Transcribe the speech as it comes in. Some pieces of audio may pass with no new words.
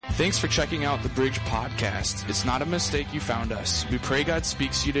Thanks for checking out the Bridge Podcast. It's not a mistake you found us. We pray God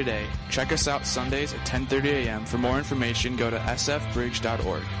speaks to you today. Check us out Sundays at 10:30 a.m. For more information, go to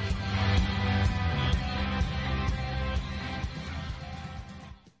sfbridge.org.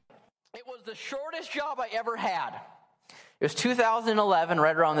 It was the shortest job I ever had. It was 2011,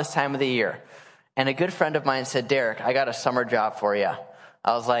 right around this time of the year. And a good friend of mine said, Derek, I got a summer job for you.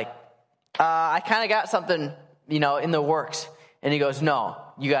 I was like, I kind of got something, in the works. And he goes, no,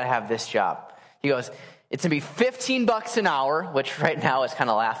 you got to have this job. He goes, it's going to be $15 an hour, which right now is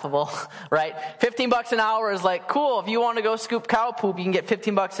kind of laughable, right? $15 an hour is like, cool. If you want to go scoop cow poop, you can get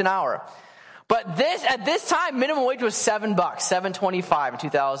 $15 an hour. But at this time, minimum wage was $7, $7.25 in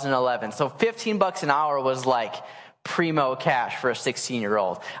 2011. So $15 an hour was like primo cash for a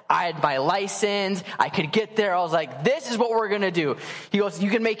 16-year-old. I had my license. I could get there. I was like, this is what we're going to do. He goes,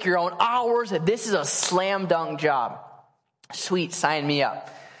 you can make your own hours. This is a slam dunk job. Sweet, sign me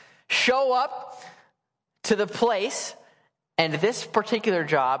up. Show up to the place, and this particular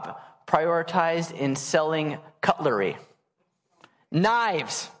job prioritized in selling cutlery.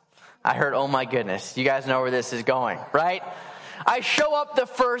 Knives. I heard, oh my goodness, you guys know where this is going, right? I show up the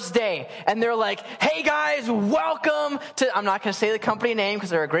first day, and they're like, hey guys, welcome to, I'm not going to say the company name because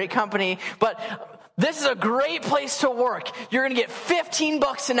they're a great company, but this is a great place to work. You're going to get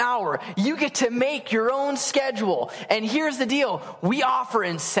 $15 an hour. You get to make your own schedule. And here's the deal. We offer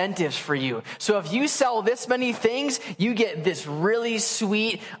incentives for you. So if you sell this many things, you get this really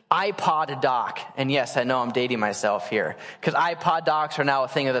sweet iPod dock. And yes, I know I'm dating myself here because iPod docks are now a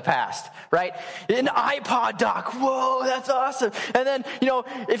thing of the past, right? An iPod dock. Whoa, that's awesome. And then,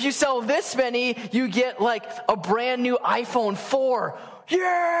 if you sell this many, you get like a brand new iPhone 4.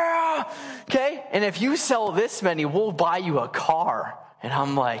 Yeah! Okay? And if you sell this many, we'll buy you a car. And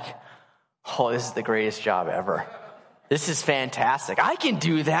I'm like, oh, this is the greatest job ever. This is fantastic. I can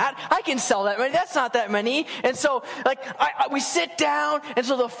do that. I can sell that many. That's not that many. And so, we sit down. And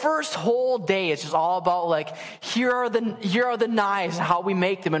so the first whole day is just all about here are the knives and how we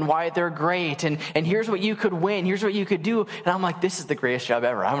make them and why they're great. And here's what you could win. Here's what you could do. And I'm like, this is the greatest job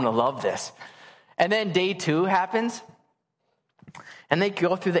ever. I'm going to love this. And then day 2 happens. And they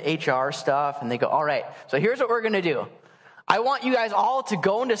go through the HR stuff, and they go, all right, so here's what we're going to do. I want you guys all to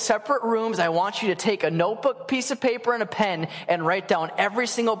go into separate rooms. I want you to take a notebook, piece of paper, and a pen and write down every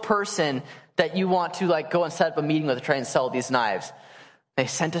single person that you want to go and set up a meeting with to try and sell these knives. They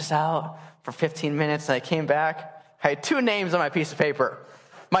sent us out for 15 minutes, and I came back. I had 2 names on my piece of paper,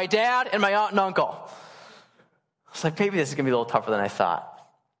 my dad and my aunt and uncle. I was like, maybe this is going to be a little tougher than I thought.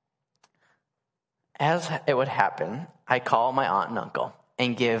 As it would happen, I call my aunt and uncle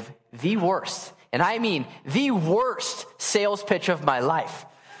and give the worst, and I mean the worst sales pitch of my life.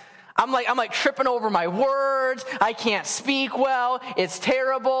 I'm like tripping over my words. I can't speak well. It's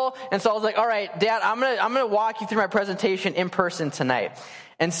terrible. And so I was like, all right, Dad, I'm gonna walk you through my presentation in person tonight.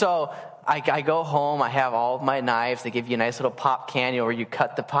 And so I go home. I have all of my knives. They give you a nice little pop can, where you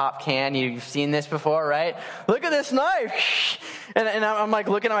cut the pop can. You've seen this before, right? Look at this knife. And I'm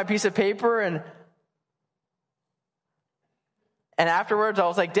looking at my piece of paper and afterwards, I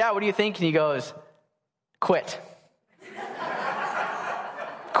was like, Dad, what do you think? And he goes, quit.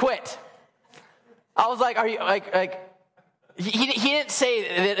 Quit. I was like, are you, he didn't say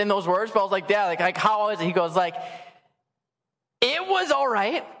it in those words, but I was like, Dad, how is it? He goes, it was all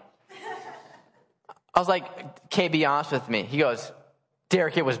right. I was like, okay, be honest with me. He goes,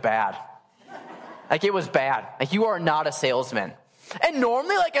 Derek, it was bad. It was bad. You are not a salesman. And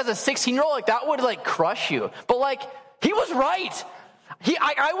normally, as a 16-year-old, that would, crush you. But, he was right.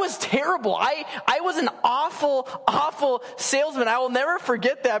 I was terrible. I was an awful, awful salesman. I will never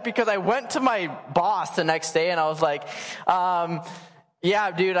forget that because I went to my boss the next day and I was like, yeah,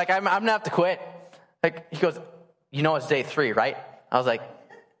 dude, I'm going to have to quit. He goes, it's day 3, right? I was like,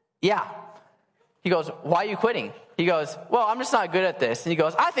 yeah. He goes, why are you quitting? He goes, well, I'm just not good at this. And he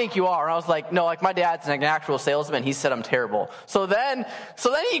goes, I think you are. And I was like, no, my dad's an actual salesman. He said I'm terrible. So then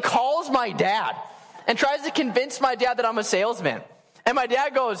he calls my dad and tries to convince my dad that I'm a salesman. And my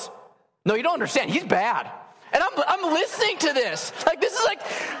dad goes, no, you don't understand. He's bad. And I'm listening to this. This is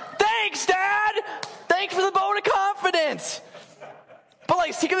thanks, Dad. Thanks for the vote of confidence.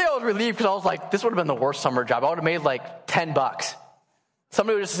 But secretly I was relieved because I was like, this would have been the worst summer job. I would have made $10.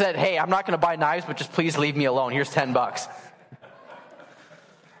 Somebody would have just said, hey, I'm not going to buy knives, but just please leave me alone. Here's $10.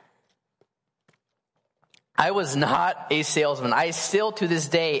 I was not a salesman. I still, to this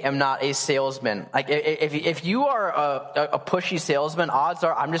day, am not a salesman. Like, if you are a pushy salesman, odds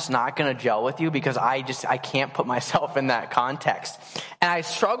are I'm just not going to gel with you because I can't put myself in that context. And I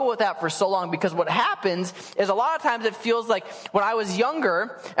struggle with that for so long because what happens is a lot of times it feels like when I was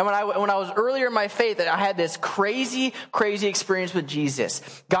younger and when I was earlier in my faith that I had this crazy experience with Jesus.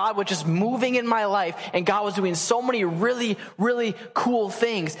 God was just moving in my life and God was doing so many really, really cool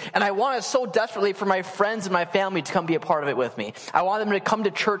things. And I wanted so desperately for my friends and my family to come be a part of it with me. I wanted them to come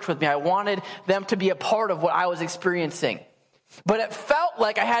to church with me. I wanted them to be a part of what I was experiencing. But it felt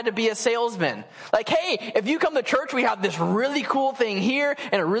like I had to be a salesman. Like, hey, if you come to church, we have this really cool thing here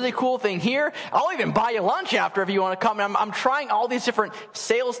and a really cool thing here. I'll even buy you lunch after if you want to come. And I'm trying all these different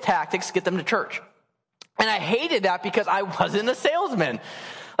sales tactics to get them to church. And I hated that because I wasn't a salesman.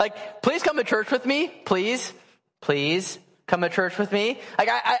 Like, please come to church with me. Please come to church with me. Like,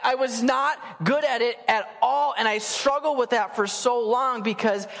 I was not good at it at all. And I struggled with that for so long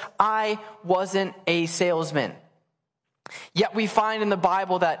because I wasn't a salesman. Yet we find in the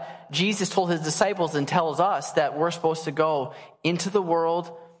Bible that Jesus told his disciples and tells us that we're supposed to go into the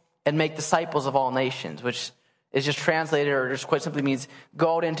world and make disciples of all nations, which is just translated or just quite simply means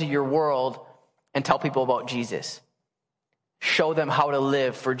go out into your world and tell people about Jesus. Show them how to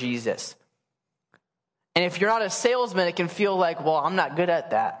live for Jesus. And if you're not a salesman, it can feel like, well, I'm not good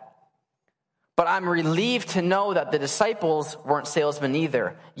at that. But I'm relieved to know that the disciples weren't salesmen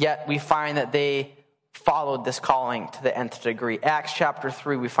either. Yet we find that they followed this calling to the nth degree. Acts chapter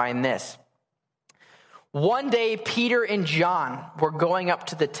 3, we find this. One day, Peter and John were going up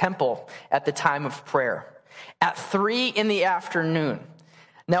to the temple at the time of prayer at 3 p.m.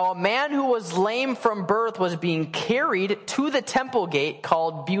 Now, a man who was lame from birth was being carried to the temple gate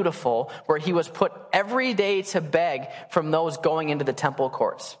called Beautiful, where he was put every day to beg from those going into the temple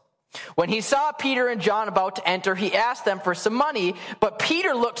courts. When he saw Peter and John about to enter, he asked them for some money, but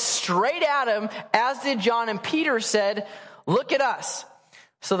Peter looked straight at him, as did John, and Peter said, "Look at us."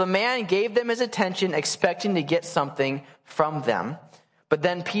 So the man gave them his attention, expecting to get something from them. But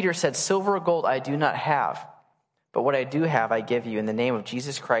then Peter said, "Silver or gold I do not have, but what I do have I give you. In the name of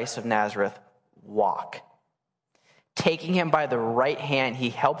Jesus Christ of Nazareth, walk." Taking him by the right hand, he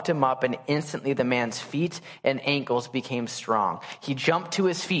helped him up, and instantly the man's feet and ankles became strong. He jumped to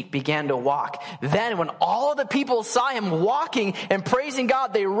his feet, began to walk. Then when all of the people saw him walking and praising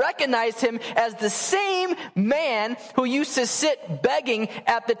God, they recognized him as the same man who used to sit begging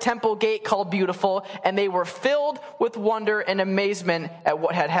at the temple gate called Beautiful, and they were filled with wonder and amazement at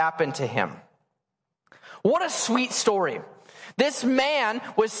what had happened to him. What a sweet story. This man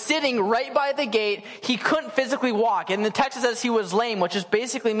was sitting right by the gate. He couldn't physically walk. And the text says he was lame, which just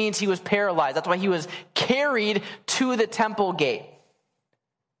basically means he was paralyzed. That's why he was carried to the temple gate.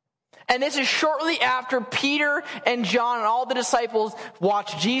 And this is shortly after Peter and John and all the disciples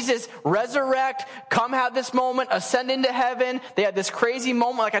watched Jesus resurrect, come have this moment, ascend into heaven. They had this crazy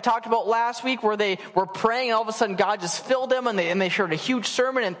moment like I talked about last week where they were praying and all of a sudden God just filled them and they shared a huge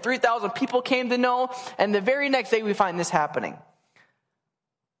sermon and 3,000 people came to know. And the very next day we find this happening.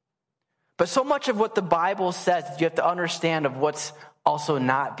 But so much of what the Bible says, you have to understand of what's also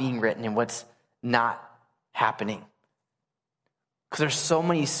not being written and what's not happening. Because there's so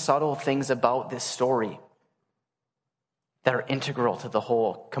many subtle things about this story that are integral to the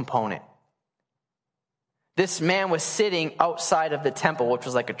whole component. This man was sitting outside of the temple, which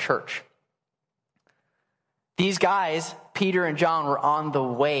was like a church. These guys, Peter and John, were on the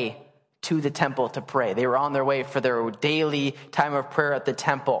way to the temple to pray. They were on their way for their daily time of prayer at the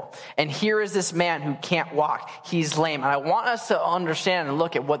temple. And here is this man who can't walk. He's lame. And I want us to understand and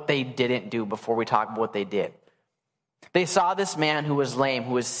look at what they didn't do before we talk about what they did. They saw this man who was lame,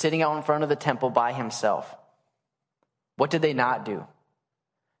 who was sitting out in front of the temple by himself. What did they not do?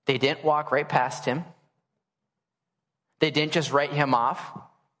 They didn't walk right past him. They didn't just write him off.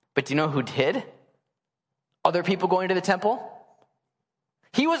 But do you know who did? Other people going to the temple?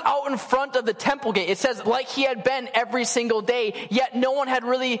 He was out in front of the temple gate. It says like he had been every single day, yet no one had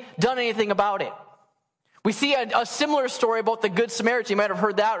really done anything about it. We see a similar story about the Good Samaritan. You might have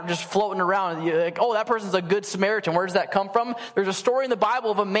heard that or just floating around. You're like, oh, that person's a Good Samaritan. Where does that come from? There's a story in the Bible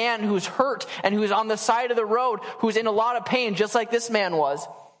of a man who's hurt and who's on the side of the road, who's in a lot of pain, just like this man was.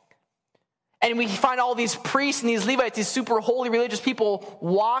 And we find all these priests and these Levites, these super holy religious people,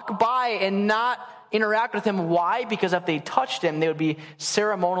 walk by and not interact with him. Why? Because if they touched him, they would be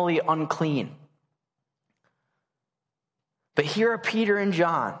ceremonially unclean. But here are Peter and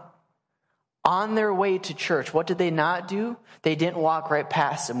John on their way to church. What did they not do? They didn't walk right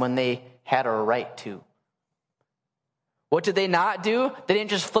past him when they had a right to. What did they not do? They didn't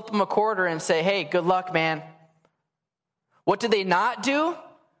just flip him a quarter and say, hey, good luck, man. What did they not do?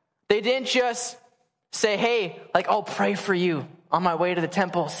 They didn't just say, hey, like, I'll pray for you on my way to the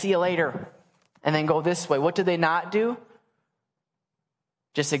temple. See you later. And then go this way. What did they not do?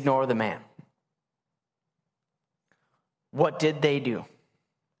 Just ignore the man. What did they do?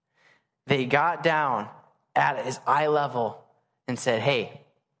 They got down at his eye level and said, hey,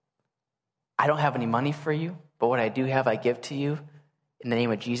 I don't have any money for you, but what I do have, I give to you. In the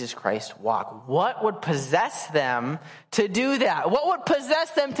name of Jesus Christ, walk. What would possess them to do that? What would possess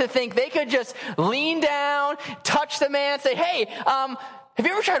them to think they could just lean down, touch the man, say, hey, have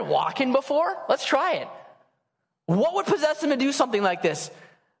you ever tried walking before? Let's try it. What would possess them to do something like this?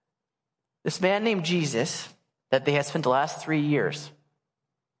 This man named Jesus that they had spent the last 3 years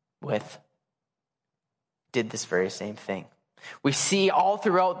with did this very same thing. We see all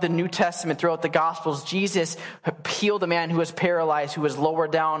throughout the New Testament, throughout the Gospels, Jesus healed a man who was paralyzed, who was lower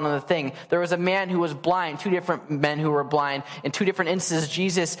down on the thing. There was a man who was blind, 2 different men who were blind. In 2 different instances,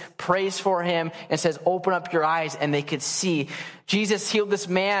 Jesus prays for him and says, open up your eyes, and they could see. Jesus healed this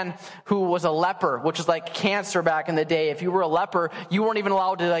man who was a leper, which is like cancer back in the day. If you were a leper, you weren't even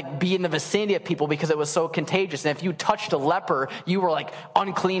allowed to be in the vicinity of people because it was so contagious. And if you touched a leper, you were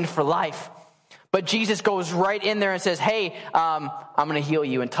unclean for life. But Jesus goes right in there and says, hey, I'm going to heal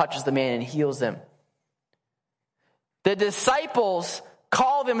you, and touches the man and heals him. The disciples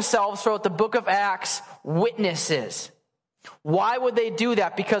call themselves, throughout the book of Acts, witnesses. Why would they do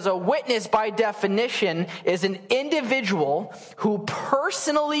that? Because a witness, by definition, is an individual who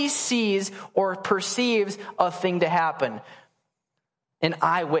personally sees or perceives a thing to happen. An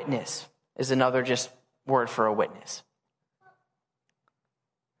eyewitness is another just word for a witness.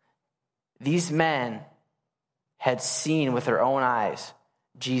 These men had seen with their own eyes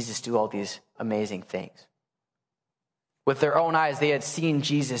Jesus do all these amazing things. With their own eyes, they had seen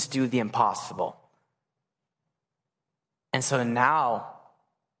Jesus do the impossible. And so now,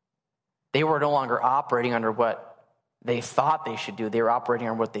 they were no longer operating under what they thought they should do. They were operating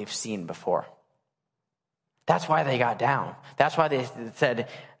on what they've seen before. That's why they got down. That's why they said,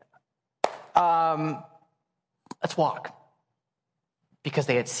 let's walk. Because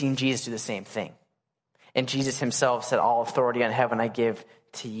they had seen Jesus do the same thing. And Jesus himself said, all authority on heaven I give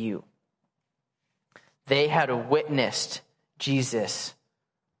to you. They had witnessed Jesus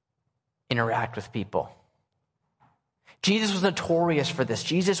interact with people. Jesus was notorious for this.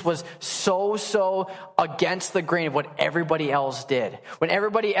 Jesus was so against the grain of what everybody else did. When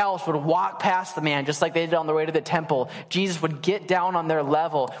everybody else would walk past the man, just like they did on their way to the temple, Jesus would get down on their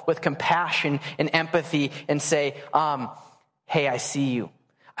level with compassion and empathy and say, hey, I see you.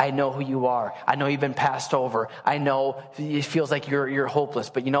 I know who you are. I know you've been passed over. I know it feels like you're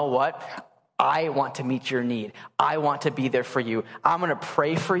hopeless. But you know what? I want to meet your need. I want to be there for you. I'm going to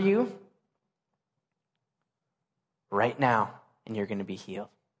pray for you right now, and you're going to be healed.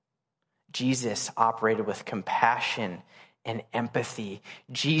 Jesus operated with compassion and empathy.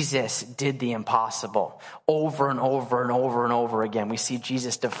 Jesus did the impossible over and over and over and over again. We see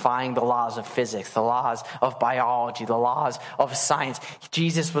Jesus defying the laws of physics, the laws of biology, the laws of science.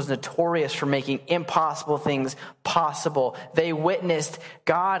 Jesus was notorious for making impossible things possible. They witnessed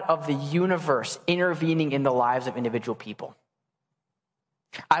God of the universe intervening in the lives of individual people.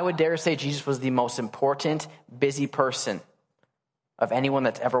 I would dare say Jesus was the most important, busy person of anyone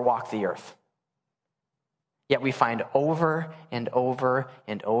that's ever walked the earth. Yet we find over and over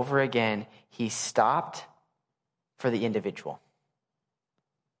and over again, he stopped for the individual.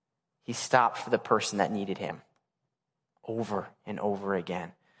 He stopped for the person that needed him over and over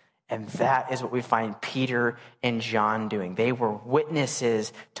again. And that is what we find Peter and John doing. They were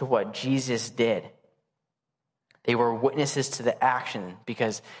witnesses to what Jesus did. They were witnesses to the action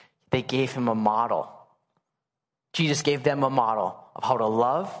because they gave him a model. Jesus gave them a model of how to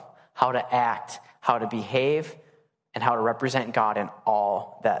love, how to act, how to behave, and how to represent God in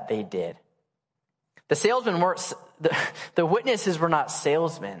all that they did. The witnesses were not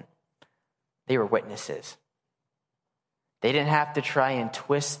salesmen. They were witnesses. They didn't have to try and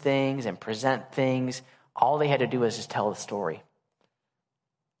twist things and present things. All they had to do was just tell the story.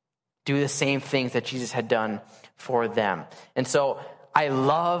 Do the same things that Jesus had done for them. And so I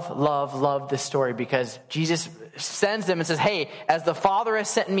love this story because Jesus sends them and says, hey, as the Father has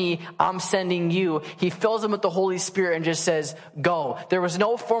sent me, I'm sending you. He fills them with the Holy Spirit and just says, go. There was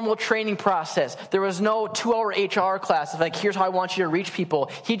no formal training process. There was no 2-hour HR class. It's like, here's how I want you to reach people.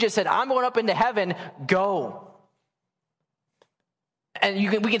 He just said, I'm going up into heaven, go. And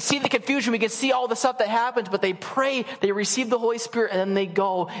we can see the confusion. We can see all the stuff that happens, but they pray, they receive the Holy Spirit, and then they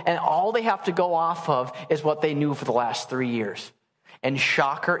go, and all they have to go off of is what they knew for the last 3 years. And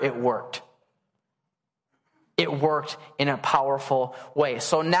shocker, it worked. It worked in a powerful way.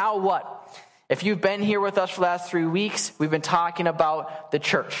 So now what? If you've been here with us for the last 3 weeks, we've been talking about the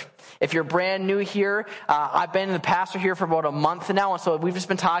church. If you're brand new here, I've been the pastor here for about a month now, and so we've just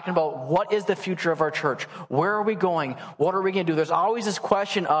been talking about what is the future of our church? Where are we going? What are we going to do? There's always this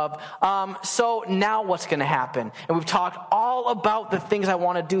question of, so now what's going to happen? And we've talked all about the things I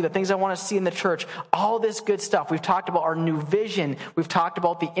want to do, the things I want to see in the church, all this good stuff. We've talked about our new vision. We've talked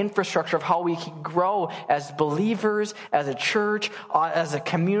about the infrastructure of how we can grow as believers, as a church, as a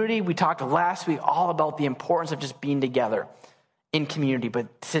community. We talked last week all about the importance of just being together in community.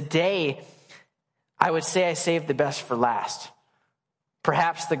 But today, I would say I saved the best for last.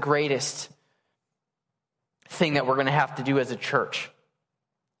 Perhaps the greatest thing that we're going to have to do as a church,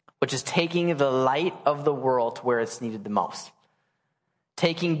 which is taking the light of the world to where it's needed the most.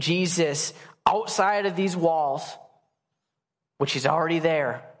 Taking Jesus outside of these walls, which he's already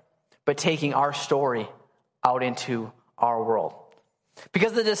there, but taking our story out into our world.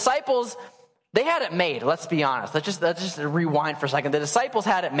 Because the disciples, they had it made, let's be honest. Let's just rewind for a second. The disciples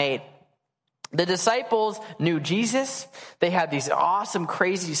had it made. The disciples knew Jesus. They had these awesome,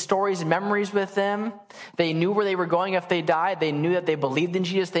 crazy stories and memories with them. They knew where they were going if they died. They knew that they believed in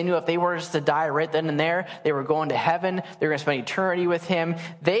Jesus. They knew if they were just to die right then and there, they were going to heaven. They were going to spend eternity with him.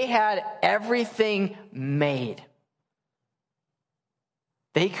 They had everything made.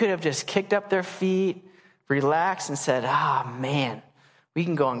 They could have just kicked up their feet, relaxed, and said, man, we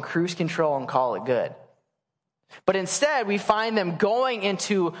can go on cruise control and call it good. But instead, we find them going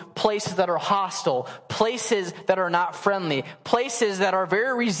into places that are hostile, places that are not friendly, places that are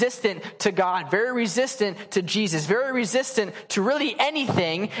very resistant to God, very resistant to Jesus, very resistant to really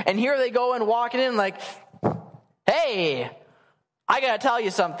anything. And here they go and walking in like, hey, I got to tell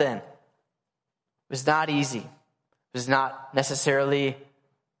you something. It was not easy. It was not necessarily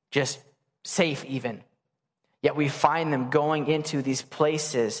just safe even. Yet we find them going into these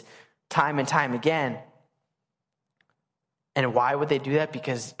places time and time again. And why would they do that?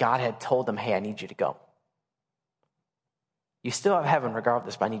 Because God had told them, hey, I need you to go. You still have heaven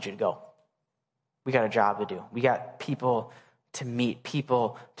regardless, but I need you to go. We got a job to do. We got people to meet,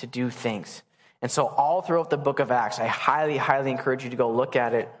 people to do things. And so all throughout the book of Acts, I highly, highly encourage you to go look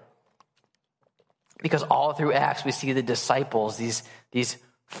at it. Because all through Acts, we see the disciples, these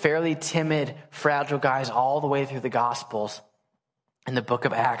fairly timid, fragile guys all the way through the Gospels. In the book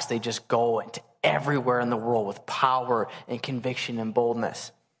of Acts, they just go into everywhere in the world with power and conviction and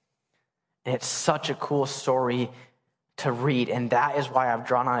boldness. And it's such a cool story to read. And that is why I've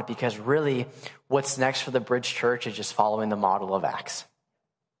drawn on it, because really what's next for the Bridge Church is just following the model of Acts.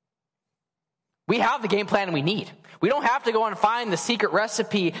 We have the game plan we need. We don't have to go and find the secret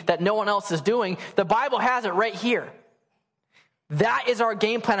recipe that no one else is doing. The Bible has it right here. That is our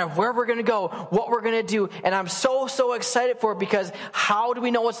game plan of where we're going to go, what we're going to do. And I'm so, so excited for it, because how do we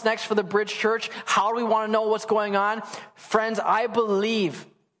know what's next for the Bridge Church? How do we want to know what's going on? Friends, I believe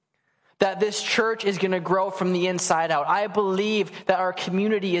that this church is going to grow from the inside out. I believe that our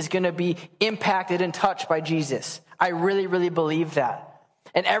community is going to be impacted and touched by Jesus. I really, really believe that.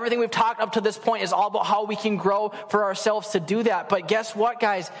 And everything we've talked up to this point is all about how we can grow for ourselves to do that. But guess what,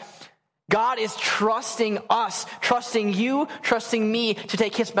 guys? God is trusting us, trusting you, trusting me to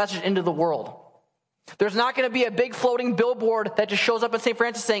take his message into the world. There's not going to be a big floating billboard that just shows up in St.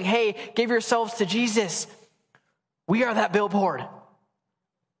 Francis saying, hey, give yourselves to Jesus. We are that billboard.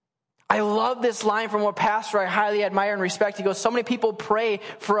 I love this line from a pastor I highly admire and respect. He goes, so many people pray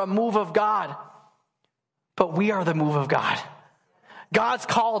for a move of God, but we are the move of God. God's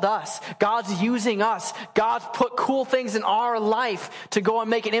called us. God's using us. God's put cool things in our life to go and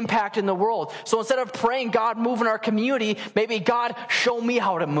make an impact in the world. So instead of praying, God, move in our community, maybe God, show me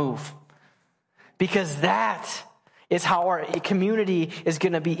how to move. Because that is how our community is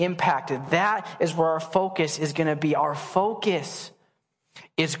going to be impacted. That is where our focus is going to be. Our focus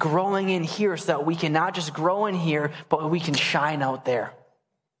is growing in here so that we can not just grow in here, but we can shine out there.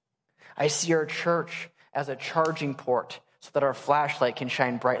 I see our church as a charging port, so that our flashlight can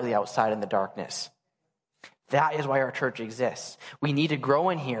shine brightly outside in the darkness. That is why our church exists. We need to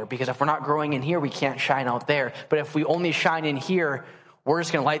grow in here, because if we're not growing in here, we can't shine out there. But if we only shine in here, we're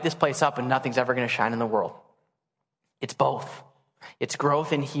just going to light this place up and nothing's ever going to shine in the world. It's both. It's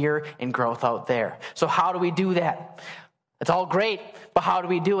growth in here and growth out there. So how do we do that? It's all great, but how do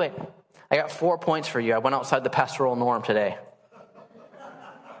we do it? I got 4 points for you. I went outside the pastoral norm today.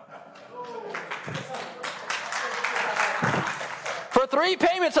 For 3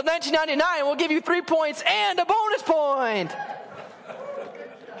 payments of $19.99 will give you 3 points and a bonus point.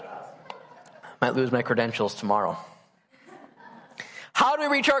 Might lose my credentials tomorrow. How do we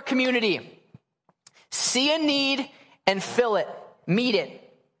reach our community? See a need and fill it. Meet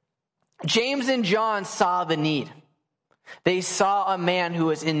it. James and John saw the need. They saw a man who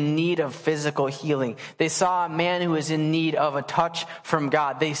was in need of physical healing. They saw a man who was in need of a touch from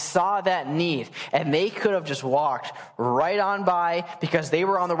God. They saw that need, and they could have just walked right on by because they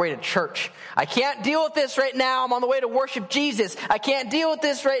were on their way to church. I can't deal with this right now. I'm on the way to worship Jesus. I can't deal with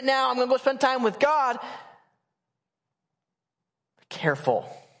this right now. I'm going to go spend time with God. Be careful,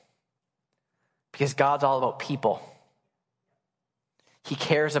 because God's all about people. He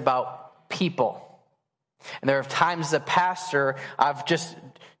cares about people. And there are times as a pastor, I've just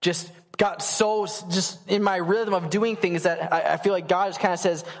got so just in my rhythm of doing things that I feel like God just kind of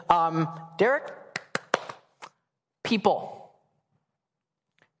says, Derek, people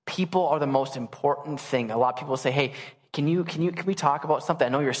are the most important thing. A lot of people say, hey, can we talk about something? I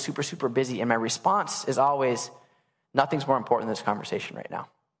know you're super, super busy. And my response is always, nothing's more important than this conversation right now.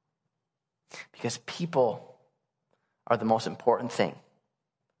 Because people are the most important thing.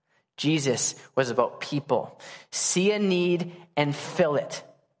 Jesus was about people. See a need and fill it.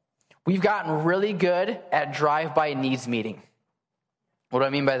 We've gotten really good at drive-by needs meeting. What do I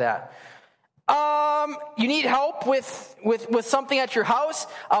mean by that? You need help with something at your house?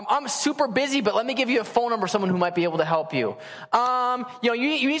 I'm super busy, but let me give you a phone number of someone who might be able to help you. You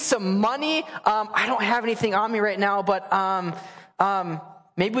need some money. I don't have anything on me right now, but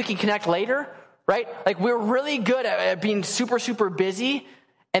maybe we can connect later, right? Like, we're really good at being super, super busy,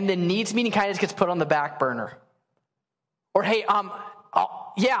 and the needs meeting kind of just gets put on the back burner. Or, hey,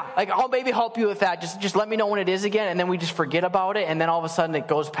 I'll maybe help you with that. Just let me know when it is again, and then we just forget about it, and then all of a sudden it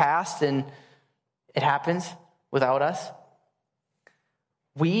goes past, and it happens without us.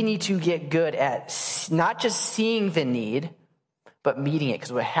 We need to get good at not just seeing the need, but meeting it.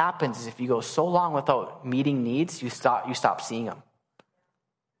 Because what happens is if you go so long without meeting needs, you stop seeing them.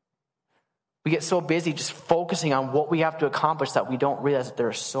 We get so busy just focusing on what we have to accomplish that we don't realize that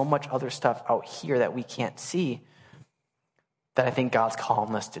there's so much other stuff out here that we can't see that I think God's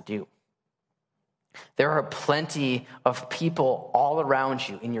calling us to do. There are plenty of people all around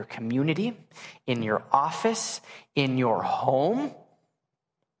you in your community, in your office, in your home.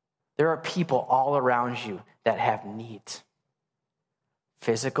 There are people all around you that have needs.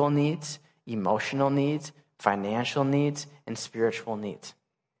 Physical needs, emotional needs, financial needs, and spiritual needs.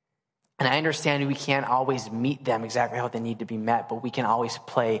 And I understand we can't always meet them exactly how they need to be met, but we can always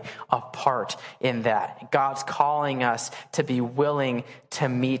play a part in that. God's calling us to be willing to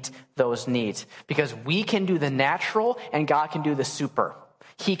meet those needs because we can do the natural and God can do the super.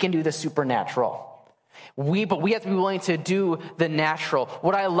 He can do the supernatural. But we have to be willing to do the natural.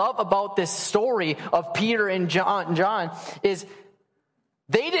 What I love about this story of Peter and John is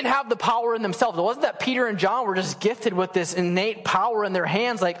they didn't have the power in themselves. It wasn't that Peter and John were just gifted with this innate power in their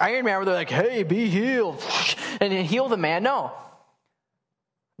hands like Iron Man, where they're like, hey, be healed, and heal the man. No.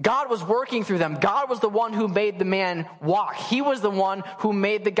 God was working through them. God was the one who made the man walk. He was the one who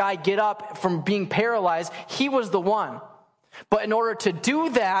made the guy get up from being paralyzed. He was the one. But in order to do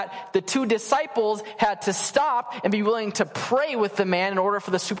that, the two disciples had to stop and be willing to pray with the man in order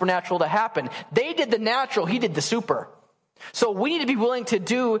for the supernatural to happen. They did the natural. He did the super. So we need to be willing to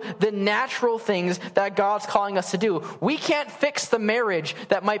do the natural things that God's calling us to do. We can't fix the marriage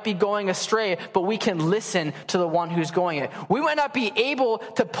that might be going astray, but we can listen to the one who's going it. We might not be able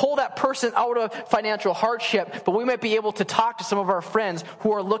to pull that person out of financial hardship, but we might be able to talk to some of our friends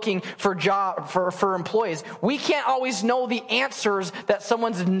who are looking for for employees. We can't always know the answers that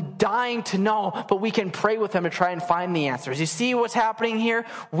someone's dying to know, but we can pray with them to try and find the answers. You see what's happening here?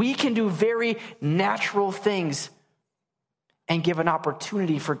 We can do very natural things and give an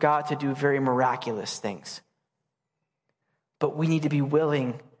opportunity for God to do very miraculous things. But we need to be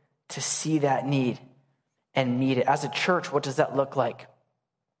willing to see that need and meet it. As a church, what does that look like?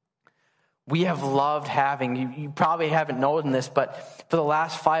 We have loved having, you probably haven't known this, but for the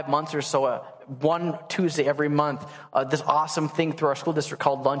last 5 months or so, one Tuesday every month, this awesome thing through our school district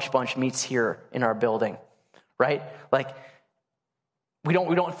called Lunch Bunch meets here in our building, right? Like, we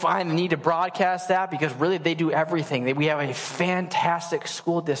don't find the need to broadcast that because really they do everything. We have a fantastic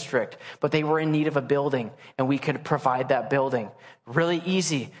school district, but they were in need of a building, and we could provide that building. Really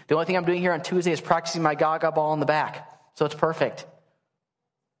easy. The only thing I'm doing here on Tuesday is practicing my Gaga ball in the back, so it's perfect.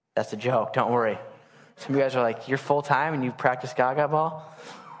 That's a joke, don't worry. Some of you guys are like, you're full-time and you practice Gaga ball?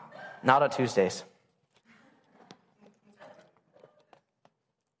 Not on Tuesdays.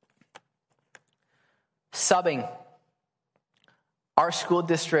 Subbing. Our school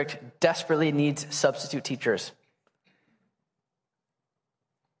district desperately needs substitute teachers.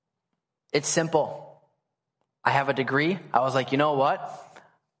 It's simple. I have a degree. I was like, you know what?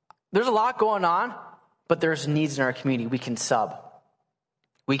 There's a lot going on, but there's needs in our community. We can sub.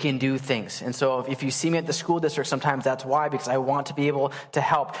 We can do things. And so if you see me at the school district, sometimes that's why, because I want to be able to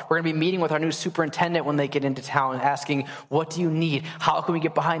help. We're going to be meeting with our new superintendent when they get into town and asking, what do you need? How can we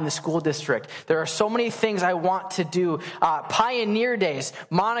get behind the school district? There are so many things I want to do. Pioneer Days.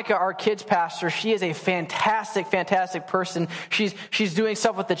 Monica, our kids pastor, she is a fantastic, fantastic person. She's doing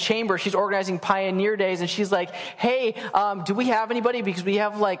stuff with the chamber. She's organizing Pioneer Days, and she's like, hey, do we have anybody? Because we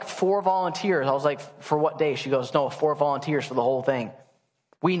have like 4 volunteers. I was like, for what day? She goes, no, 4 volunteers for the whole thing.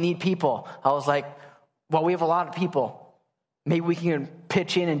 We need people. I was like, well, we have a lot of people. Maybe we can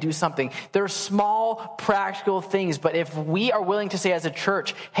pitch in and do something. There are small, practical things, but if we are willing to say as a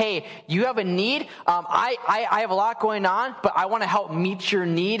church, hey, you have a need, I have a lot going on, but I want to help meet your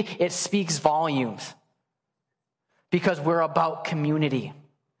need, it speaks volumes. Because we're about community.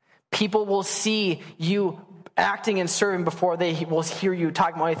 People will see you acting and serving before they will hear you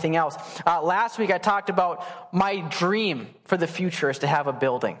talking about anything else. Last week I talked about my dream for the future is to have a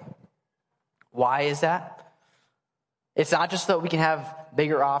building. Why is that? It's not just that we can have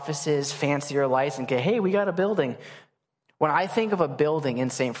bigger offices, fancier lights, and hey, we got a building. When I think of a building in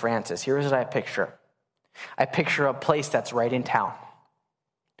St. Francis, here's what I picture. I picture a place that's right in town.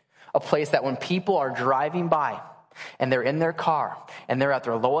 A place that when people are driving by, and they're in their car, and they're at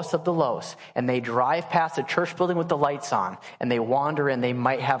their lowest of the lows, and they drive past a church building with the lights on, and they wander in, they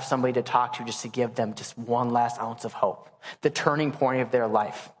might have somebody to talk to just to give them just one last ounce of hope, the turning point of their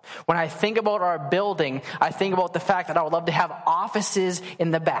life. When I think about our building, I think about the fact that I would love to have offices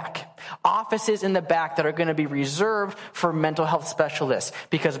in the back that are going to be reserved for mental health specialists,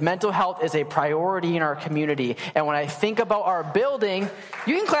 because mental health is a priority in our community. And when I think about our building,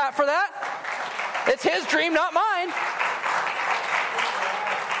 you can clap for that. It's his dream, not mine.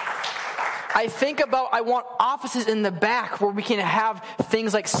 I want offices in the back where we can have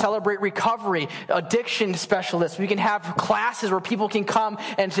things like Celebrate Recovery, addiction specialists. We can have classes where people can come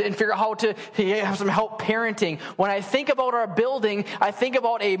and figure out how to have some help parenting. When I think about our building, I think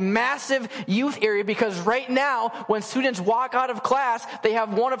about a massive youth area, because right now, when students walk out of class, they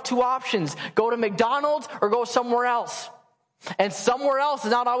have one of 2 options: go to McDonald's or go somewhere else. And somewhere else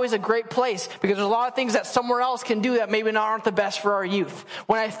is not always a great place, because there's a lot of things that somewhere else can do that maybe aren't the best for our youth.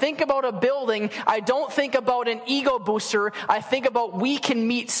 When I think about a building, I don't think about an ego booster. I think about we can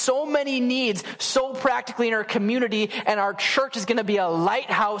meet so many needs so practically in our community, and our church is going to be a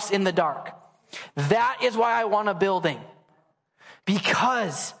lighthouse in the dark. That is why I want a building.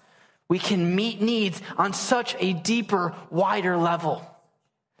 Because we can meet needs on such a deeper, wider level.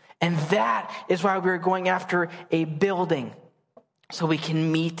 And that is why we're going after a building. So we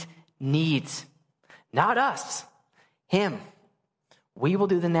can meet needs. Not us. Him. We will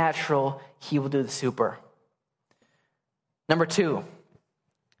do the natural. He will do the super. Number 2,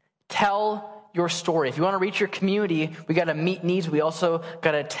 tell your story. If you want to reach your community, we got to meet needs. We also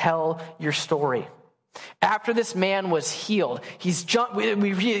got to tell your story. After this man was healed,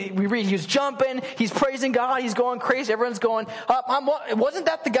 we read he was jumping, he's praising God, he's going crazy, everyone's going, wasn't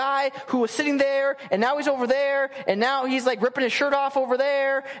that the guy who was sitting there, and now he's over there, and now he's like ripping his shirt off over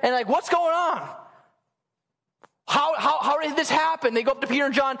there, and like, what's going on? How did this happen? They go up to Peter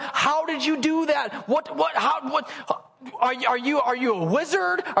and John, how did you do that? Are you a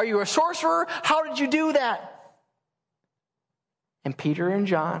wizard? Are you a sorcerer? How did you do that? And Peter and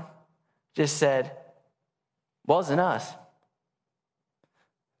John just said, wasn't us.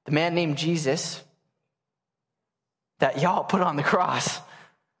 The man named Jesus that y'all put on the cross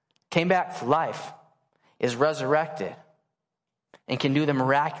came back to life, is resurrected, and can do the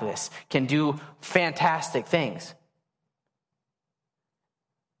miraculous, can do fantastic things.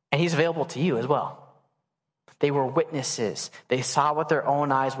 And he's available to you as well. They were witnesses. They saw with their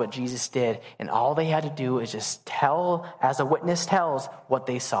own eyes what Jesus did, and all they had to do is just tell, as a witness tells, what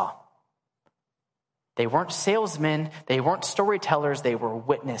they saw. They weren't salesmen. They weren't storytellers. They were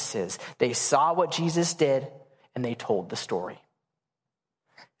witnesses. They saw what Jesus did, and they told the story.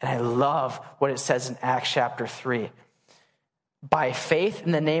 And I love what it says in Acts chapter 3. By faith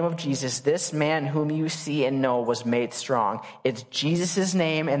in the name of Jesus, this man whom you see and know was made strong. It's Jesus'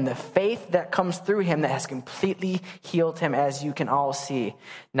 name and the faith that comes through him that has completely healed him, as you can all see.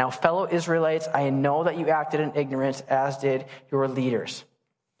 Now, fellow Israelites, I know that you acted in ignorance, as did your leaders.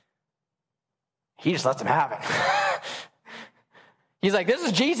 He just lets them have it. He's like, this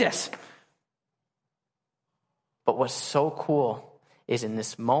is Jesus. But what's so cool is in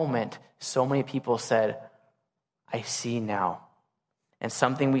this moment, so many people said, I see now. And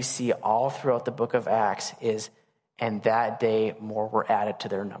something we see all throughout the book of Acts is, and that day more were added to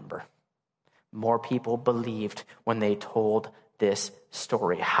their number. More people believed when they told this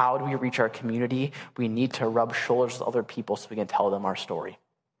story. How do we reach our community? We need to rub shoulders with other people so we can tell them our story.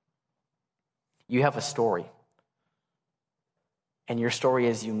 You have a story, and your story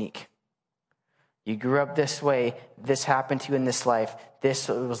is unique. You grew up this way, this happened to you in this life, this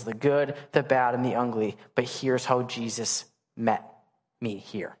was the good, the bad, and the ugly, but here's how Jesus met me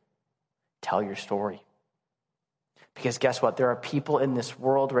here. Tell your story. Because guess what? There are people in this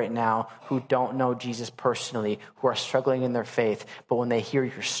world right now who don't know Jesus personally, who are struggling in their faith. But when they hear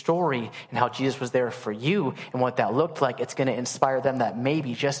your story and how Jesus was there for you and what that looked like, it's going to inspire them that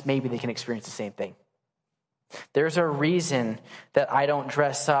maybe, just maybe, they can experience the same thing. There's a reason that I don't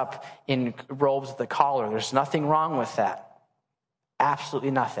dress up in robes with a collar. There's nothing wrong with that.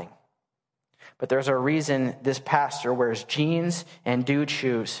 Absolutely nothing. But there's a reason this pastor wears jeans and dude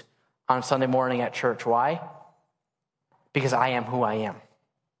shoes on Sunday morning at church. Why? Because I am who I am.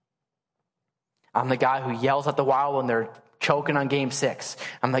 I'm the guy who yells at the Wild when they're choking on Game 6.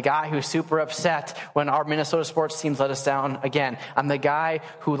 I'm the guy who's super upset when our Minnesota sports teams let us down again. I'm the guy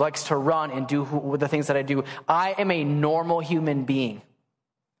who likes to run and do the things that I do. I am a normal human being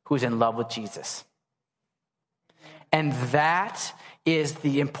who's in love with Jesus. And that is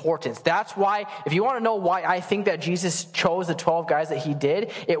the importance. That's why, if you want to know why I think that Jesus chose the 12 guys that he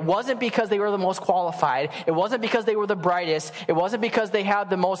did, it wasn't because they were the most qualified. It wasn't because they were the brightest. It wasn't because they had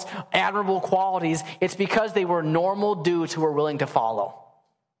the most admirable qualities. It's because they were normal dudes who were willing to follow.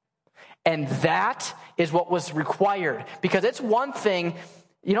 And that is what was required. Because it's one thing,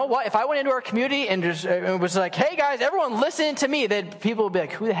 you know what, if I went into our community and just it was like, hey guys, everyone listen to me, then people would be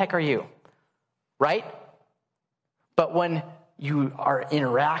like, who the heck are you? Right? But when you are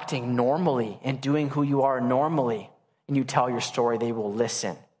interacting normally and doing who you are normally, and you tell your story, they will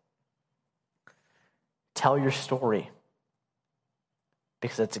listen. Tell your story,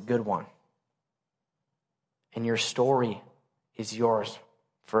 because it's a good one. And your story is yours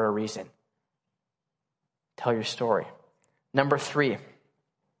for a reason. Tell your story. Number 3,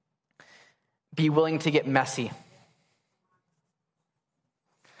 be willing to get messy.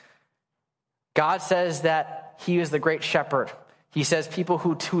 God says that he is the great shepherd. He says people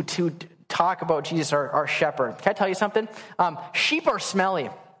who talk about Jesus are shepherds. Can I tell you something? Sheep are smelly.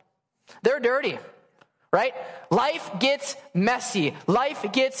 They're dirty, right? Life gets messy. Life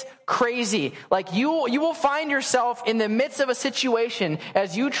gets crazy. Like you will find yourself in the midst of a situation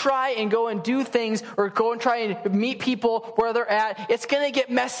as you try and go and do things or go and try and meet people where they're at. It's going to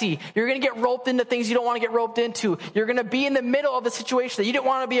get messy. You're going to get roped into things you don't want to get roped into. You're going to be in the middle of a situation that you didn't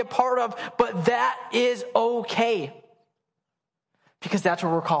want to be a part of, but that is okay. Because that's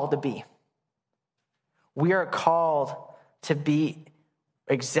where we're called to be. We are called to be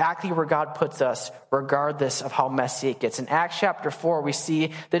exactly where God puts us, regardless of how messy it gets. In Acts chapter 4, we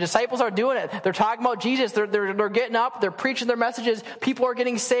see the disciples are doing it. They're talking about Jesus. They're getting up. They're preaching their messages. People are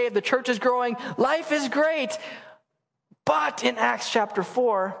getting saved. The church is growing. Life is great. But in Acts chapter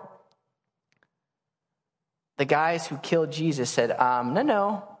 4, the guys who killed Jesus said,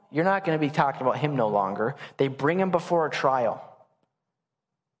 no, you're not going to be talking about him no longer. They bring him before a trial.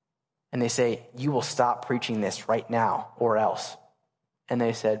 And they say, you will stop preaching this right now or else. And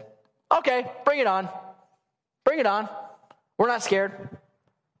they said, okay, bring it on. Bring it on. We're not scared.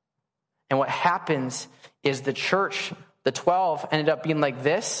 And what happens is the church, the 12, ended up being like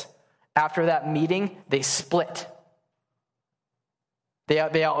this. After that meeting, they split. They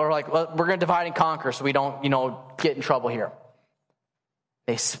are like, well, we're going to divide and conquer so we don't, get in trouble here.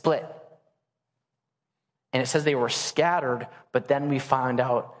 They split. And it says they were scattered, but then we find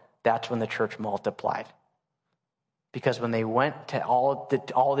out that's when the church multiplied. Because when they went to all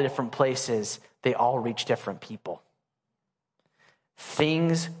the different places, they all reached different people.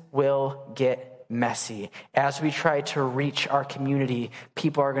 Things will get messy. As we try to reach our community,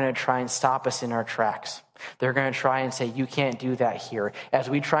 people are going to try and stop us in our tracks. They're going to try and say, you can't do that here. As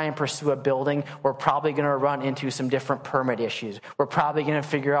we try and pursue a building, we're probably going to run into some different permit issues. We're probably going to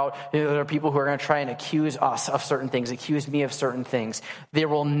figure out there are people who are going to try and accuse us of certain things, accuse me of certain things. There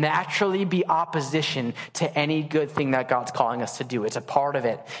will naturally be opposition to any good thing that God's calling us to do. It's a part of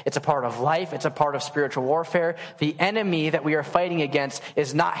it. It's a part of life. It's a part of spiritual warfare. The enemy that we are fighting against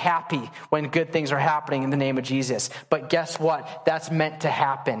is not happy when good things are happening in the name of Jesus. But guess what? That's meant to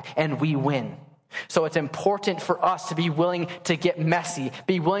happen, and we win. So it's important for us to be willing to get messy,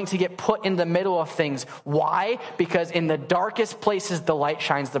 be willing to get put in the middle of things. Why? Because in the darkest places, the light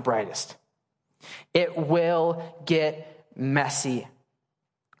shines the brightest. It will get messy.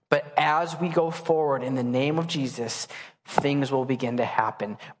 But as we go forward in the name of Jesus, things will begin to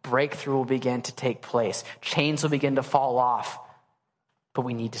happen. Breakthrough will begin to take place. Chains will begin to fall off. But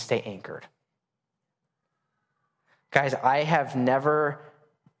we need to stay anchored. Guys, I have never,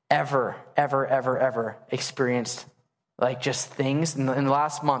 ever experienced like just things in the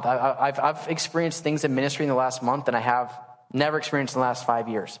last month. I've experienced things in ministry in the last month that I have never experienced in the last 5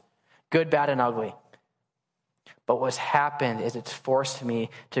 years. Good, bad, and ugly. But what's happened is it's forced me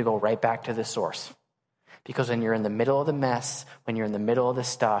to go right back to the source. Because when you're in the middle of the mess, when you're in the middle of the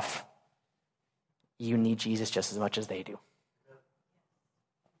stuff, you need Jesus just as much as they do.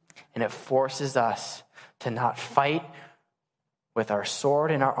 And it forces us to not fight with our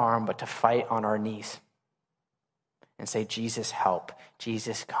sword in our arm, but to fight on our knees. And say, Jesus, help.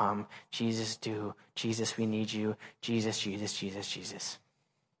 Jesus, come. Jesus, do. Jesus, we need you. Jesus, Jesus, Jesus, Jesus.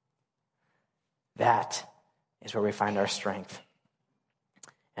 That is where we find our strength.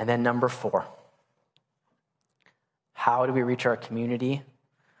 And then number 4. How do we reach our community?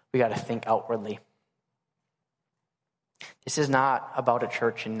 We got to think outwardly. This is not about a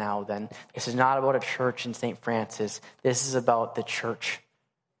church in Now Then. This is not about a church in St. Francis. This is about the church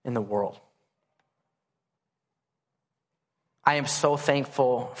in the world. I am so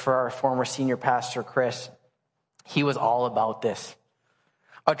thankful for our former senior pastor, Chris. He was all about this.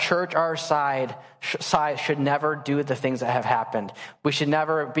 A church our size should never do the things that have happened. We should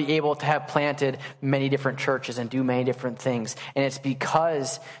never be able to have planted many different churches and do many different things. And it's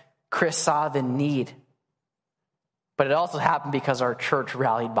because Chris saw the need. But it also happened because our church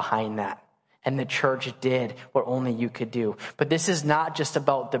rallied behind that. And the church did what only you could do. But this is not just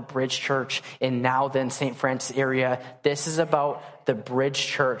about the Bridge Church in Now Then St. Francis area. This is about the Bridge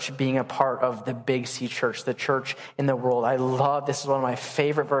Church being a part of the Big C Church, the church in the world. I love, this is one of my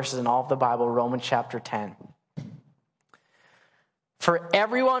favorite verses in all of the Bible, Romans chapter 10. For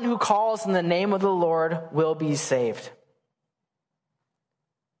everyone who calls in the name of the Lord will be saved.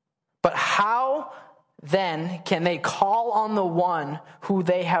 But how then can they call on the one who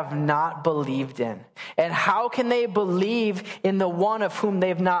they have not believed in? And how can they believe in the one of whom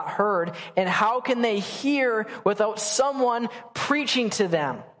they've not heard? And how can they hear without someone preaching to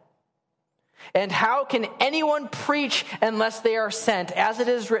them? And how can anyone preach unless they are sent? As it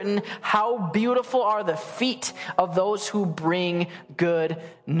is written, how beautiful are the feet of those who bring good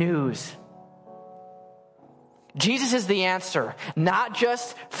news. Jesus is the answer, not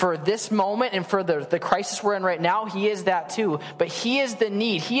just for this moment and for the crisis we're in right now. He is that too. But he is the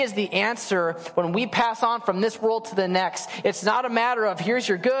need. He is the answer when we pass on from this world to the next. It's not a matter of here's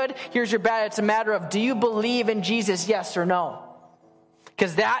your good, here's your bad. It's a matter of do you believe in Jesus, yes or no?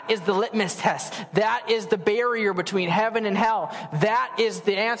 Because that is the litmus test. That is the barrier between heaven and hell. That is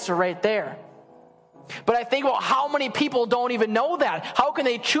the answer right there. But I think about how many people don't even know that. How can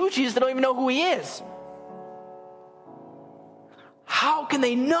they choose Jesus? They don't even know who he is. How can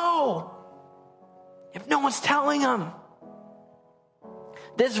they know if no one's telling them?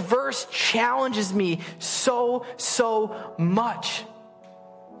 This verse challenges me so much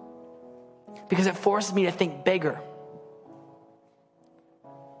because it forces me to think bigger.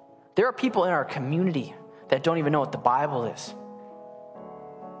 There are people in our community that don't even know what the Bible is.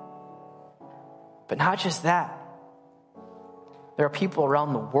 But not just that. There are people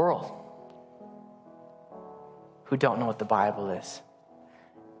around the world who don't know what the Bible is.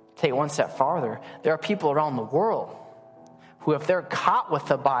 Take it one step farther. There are people around the world who, if they're caught with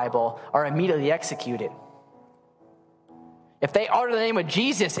the Bible, are immediately executed. If they utter the name of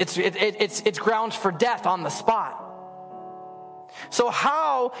Jesus, it's grounds for death on the spot. So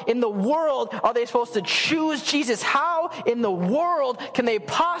how in the world are they supposed to choose Jesus? How in the world can they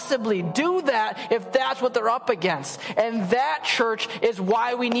possibly do that if that's what they're up against? And that, church, is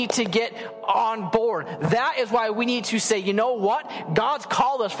why we need to get on board. That is why we need to say, you know what? God's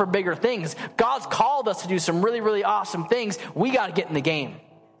called us for bigger things. God's called us to do some really, really awesome things. We got to get in the game.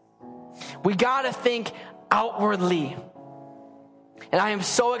 We got to think outwardly. And I am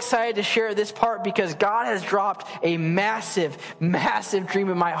so excited to share this part because God has dropped a massive dream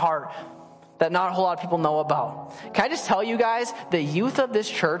in my heart that not a whole lot of people know about. Can I just tell you guys, the youth of this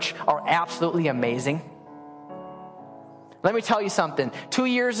church are absolutely amazing. Let me tell you something. 2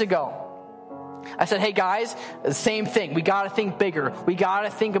 years ago, I said, hey guys, the same thing. We got to think bigger. We got to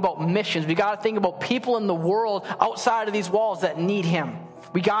think about missions. We got to think about people in the world outside of these walls that need him.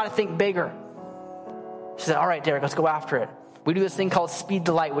 We got to think bigger. She said, all right, Derek, let's go after it. We do this thing called Speed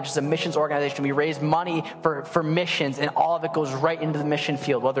to Light, which is a missions organization. We raise money for missions, and all of it goes right into the mission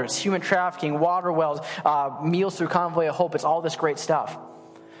field, whether it's human trafficking, water wells, meals through Convoy of Hope. It's all this great stuff.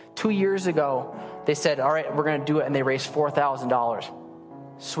 2 years ago, they said, all right, we're going to do it, and they raised $4,000.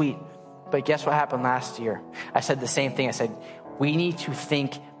 Sweet. But guess what happened last year? I said the same thing. I said, we need to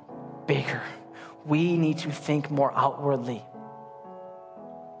think bigger. We need to think more outwardly.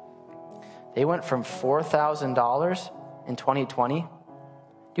 They went from $4,000 in 2020. Do you know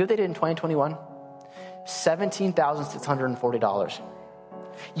what they did in 2021? $17,640.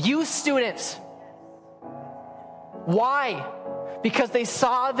 Youth students. Why? Because they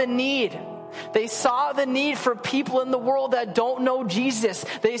saw the need. They saw the need for people in the world that don't know Jesus.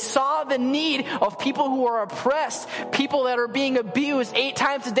 They saw the need of people who are oppressed, people that are being abused 8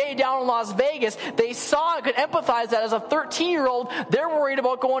 times a day down in Las Vegas. They saw and could empathize that as a 13-year-old, they're worried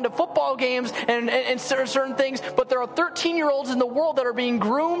about going to football games and certain things, but there are 13-year-olds in the world that are being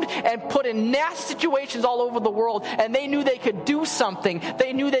groomed and put in nasty situations all over the world, and they knew they could do something.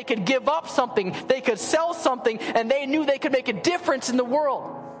 They knew they could give up something. They could sell something, and they knew they could make a difference in the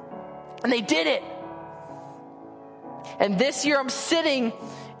world. And they did it. And this year I'm sitting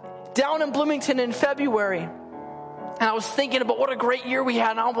down in Bloomington in February. And I was thinking about what a great year we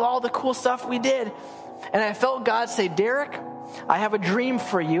had and all the cool stuff we did. And I felt God say, Derek, I have a dream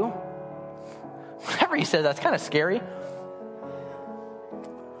for you. Whenever he says that's kind of scary.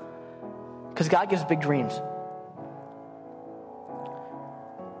 Because God gives big dreams.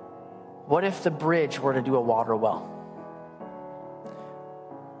 What if the bridge were to do a water well?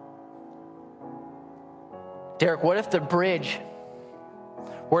 Derek, what if the bridge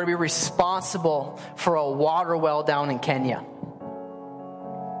were to be responsible for a water well down in Kenya?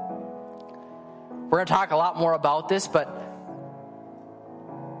 We're going to talk a lot more about this, but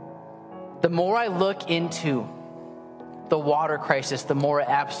the more I look into the water crisis, the more it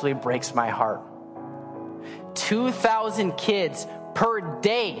absolutely breaks my heart. 2,000 kids per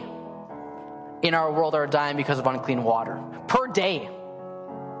day in our world are dying because of unclean water. Per day.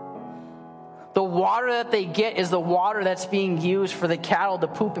 The water that they get is the water that's being used for the cattle to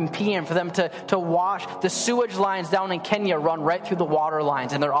poop and pee in, for them to wash. The sewage lines down in Kenya run right through the water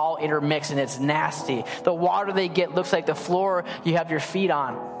lines, and they're all intermixed, and it's nasty. The water they get looks like the floor you have your feet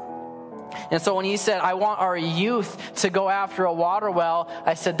on. And so when he said, I want our youth to go after a water well,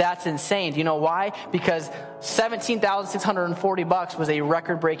 I said, that's insane. Do you know why? Because $17,640 was a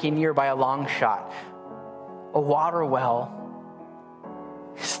record-breaking year by a long shot. A water well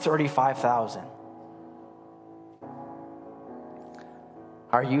is $35,000.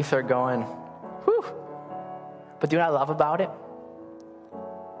 Our youth are going, whew. But do you know what I love about it?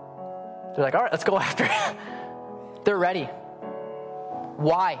 They're like, all right, let's go after it. They're ready.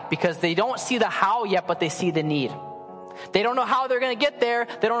 Why? Because they don't see the how yet, but they see the need. They don't know how they're going to get there.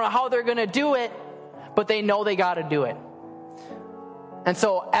 They don't know how they're going to do it, but they know they got to do it. And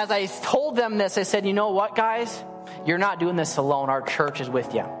so as I told them this, I said, you know what, guys? You're not doing this alone. Our church is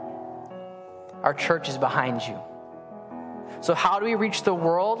with you. Our church is behind you. So how do we reach the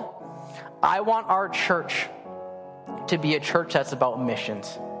world? I want our church to be a church that's about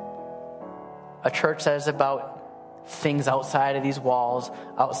missions. A church that is about things outside of these walls,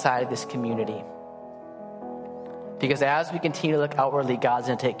 outside of this community. Because as we continue to look outwardly, God's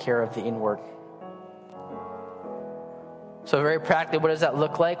going to take care of the inward. So very practically, what does that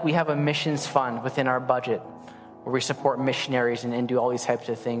look like? We have a missions fund within our budget where we support missionaries and do all these types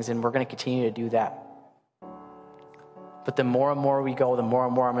of things, and we're going to continue to do that. But the more and more we go, the more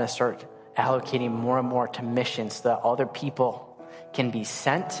and more I'm going to start allocating more and more to missions so that other people can be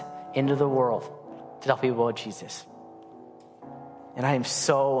sent into the world to tell people about Jesus. And I am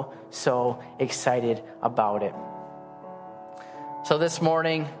so, so excited about it. So this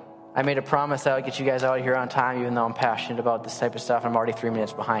morning, I made a promise that I would get you guys out of here on time, even though I'm passionate about this type of stuff. I'm already 3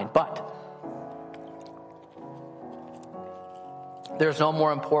 minutes behind. But there's no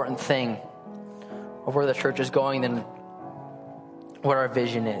more important thing of where the church is going than what our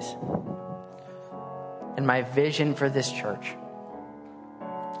vision is. And my vision for this church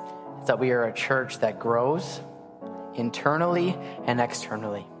is that we are a church that grows internally and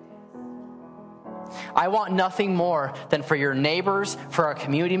externally. I want nothing more than for your neighbors, for our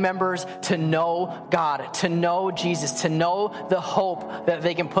community members to know God, to know Jesus, to know the hope that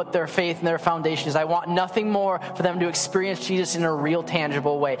they can put their faith in their foundations. I want nothing more for them to experience Jesus in a real,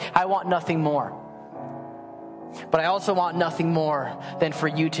 tangible way. I want nothing more. But I also want nothing more than for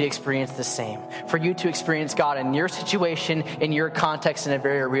you to experience the same, for you to experience God in your situation, in your context, in a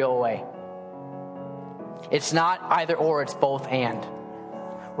very real way. It's not either or, it's both and.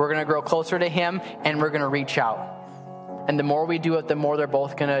 We're going to grow closer to Him, and we're going to reach out. And the more we do it, the more they're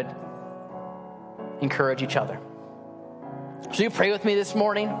both going to encourage each other. So you pray with me this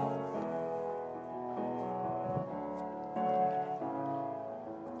morning?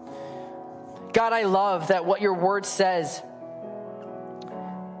 God, I love that what your word says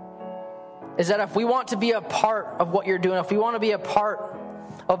is that if we want to be a part of what you're doing, if we want to be a part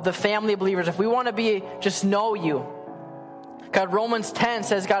of the family of believers, if we want to just know you, God, Romans 10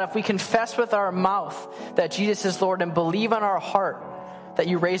 says, God, if we confess with our mouth that Jesus is Lord and believe in our heart that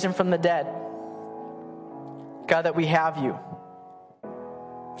you raised him from the dead, God, that we have you.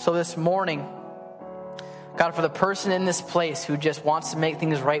 So this morning, God, for the person in this place who just wants to make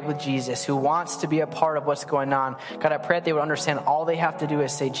things right with Jesus, who wants to be a part of what's going on, God, I pray that they would understand all they have to do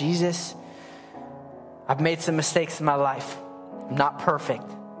is say, Jesus, I've made some mistakes in my life. I'm not perfect,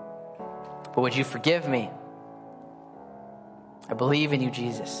 but would you forgive me? I believe in you,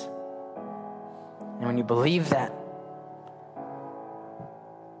 Jesus. And when you believe that,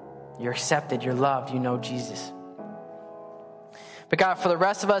 you're accepted, you're loved, you know Jesus. But God, for the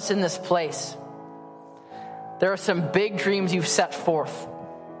rest of us in this place, there are some big dreams you've set forth.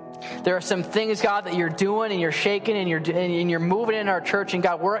 There are some things, God, that you're doing and you're shaking and you're moving in our church, and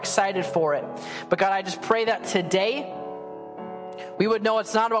God, we're excited for it. But God, I just pray that today we would know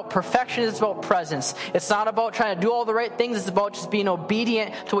it's not about perfection, it's about presence. It's not about trying to do all the right things, it's about just being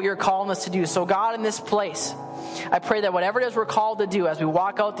obedient to what you're calling us to do. So God, in this place, I pray that whatever it is we're called to do as we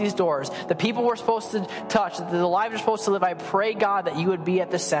walk out these doors, the people we're supposed to touch, the lives we're supposed to live, I pray, God, that you would be at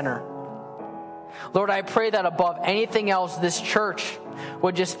the center. Lord, I pray that above anything else, this church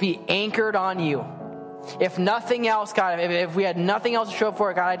would just be anchored on you. If nothing else, God, if we had nothing else to show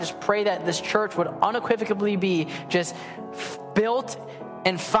for it, God, I just pray that this church would unequivocally be just built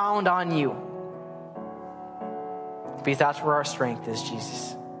and found on you. Because that's where our strength is,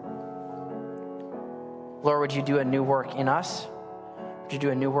 Jesus. Lord, would you do a new work in us? Would you do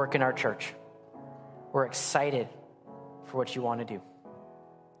a new work in our church? We're excited for what you want to do.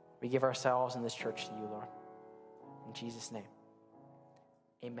 We give ourselves and this church to you, Lord. In Jesus' name,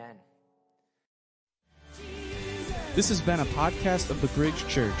 amen. This has been a podcast of the Bridge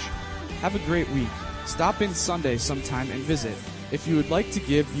Church. Have a great week. Stop in Sunday sometime and visit. If you would like to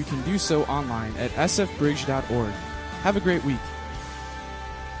give, you can do so online at sfbridge.org. Have a great week.